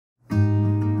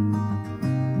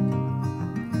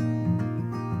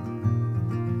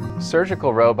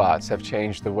Surgical robots have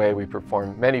changed the way we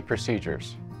perform many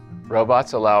procedures.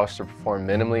 Robots allow us to perform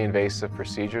minimally invasive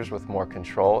procedures with more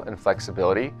control and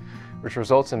flexibility, which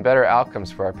results in better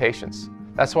outcomes for our patients.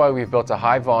 That's why we've built a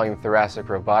high-volume thoracic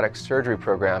robotic surgery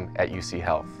program at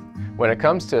UCHealth. When it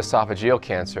comes to esophageal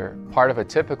cancer, part of a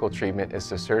typical treatment is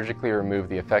to surgically remove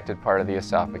the affected part of the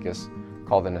esophagus,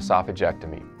 called an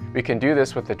esophagectomy. We can do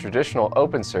this with the traditional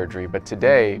open surgery, but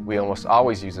today we almost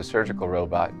always use a surgical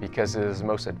robot because it is the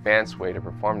most advanced way to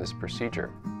perform this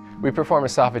procedure. We perform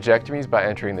esophagectomies by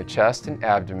entering the chest and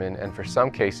abdomen, and for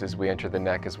some cases we enter the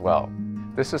neck as well.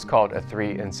 This is called a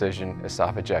 3-incision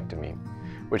esophagectomy,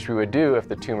 which we would do if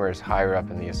the tumor is higher up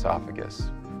in the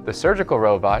esophagus. The surgical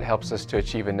robot helps us to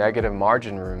achieve a negative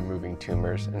margin when removing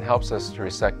tumors and helps us to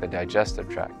resect the digestive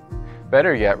tract.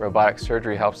 Better yet, robotic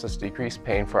surgery helps us decrease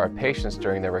pain for our patients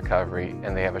during their recovery,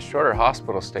 and they have a shorter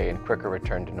hospital stay and quicker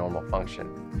return to normal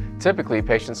function. Typically,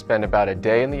 patients spend about a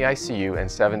day in the ICU and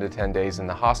 7 to 10 days in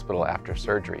the hospital after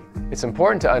surgery. It's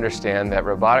important to understand that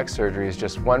robotic surgery is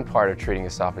just one part of treating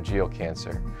esophageal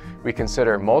cancer. We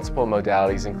consider multiple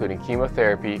modalities including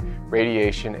chemotherapy,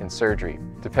 radiation, and surgery.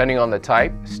 Depending on the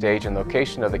type, stage, and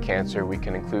location of the cancer, we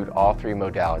can include all 3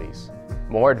 modalities.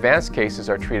 More advanced cases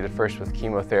are treated first with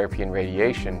chemotherapy and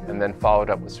radiation and then followed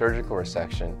up with surgical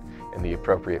resection in the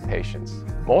appropriate patients.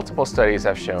 Multiple studies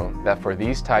have shown that for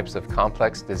these types of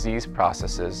complex disease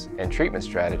processes and treatment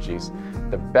strategies,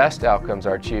 the best outcomes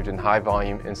are achieved in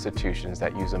high-volume institutions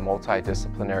that use a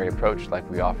multidisciplinary approach like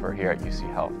we offer here at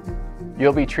UCHealth.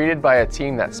 You'll be treated by a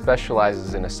team that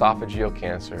specializes in esophageal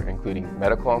cancer, including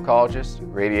medical oncologists,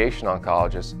 radiation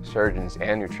oncologists, surgeons,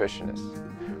 and nutritionists.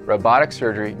 Robotic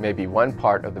surgery may be one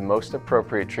part of the most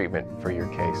appropriate treatment for your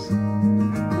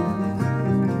case.